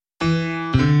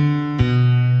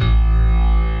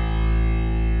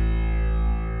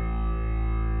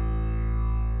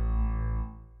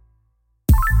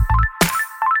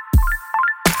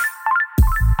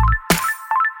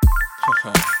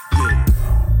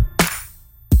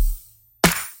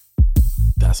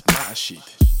That's my shit.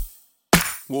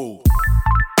 Whoa.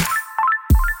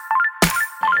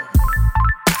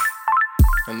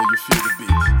 I know you feel the beat.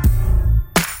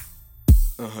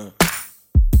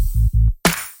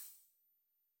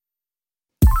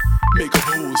 Make up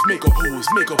hoes, make up hoes,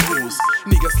 make up hoes.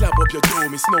 Nigga slap up your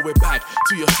dome, it's nowhere back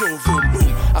to your showroom.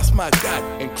 Boom, I smack that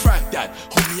and crack that.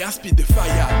 Homie, I spit the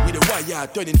fire with a wire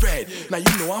turning red. Now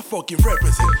you know I fucking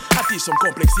represent. I teach some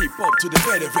complex hip hop to the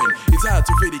veteran. It's hard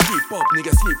to really keep up,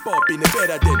 nigga sleep up in the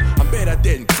better than. I'm better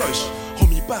than crush.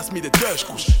 Homie, pass me the Dutch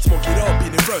kush. Smoke it up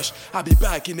in a rush. I'll be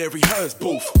back in every hearse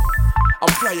booth. I'm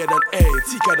flyer than air,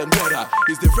 thicker than water.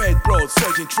 It's the red blood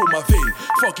surging through my vein.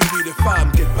 Fucking with the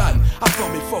fam, get banned. I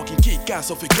found me fucking kick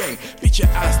ass of a gang. Bitch your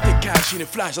ass, take cash in a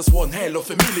flash. That's one hell of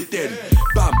a militant.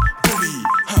 Bam, bully,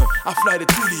 I fly the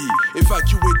toolie.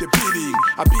 Evacuate the building.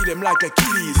 I beat them like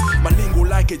Achilles. My lingo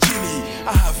like a genie.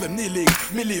 I have them kneeling.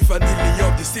 Me live a nearly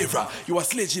of this era. You are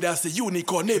sledged as a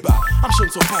unicorn neighbor. I'm shown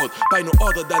support by no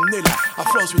other than Nella. I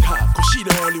floss with her, cause she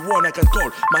the only one I can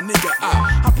call. My nigga,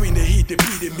 I bring the heat, they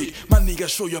beating me. My nigga,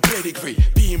 show your pedigree.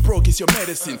 Being broke is your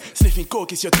medicine. Sniffing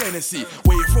coke is your tendency.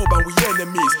 Where you from and we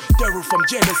enemies. Terror from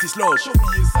Genesis, Lord.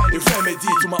 A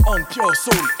remedy to my unpure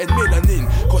soul and melanin.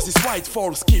 Cause this white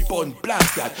falls keep on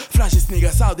blast that. Flashes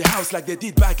niggas out the house like they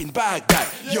did back in Baghdad.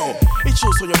 Yo, it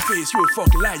shows on your face, you a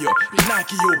fucking liar.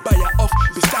 Pinocchio, buyer of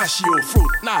pistachio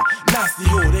fruit. Nah, nasty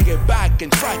ho, they get back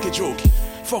and crack a joke.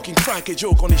 Fucking crack a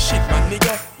joke on this shit, my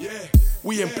nigga.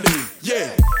 We ain't playing,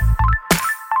 yeah.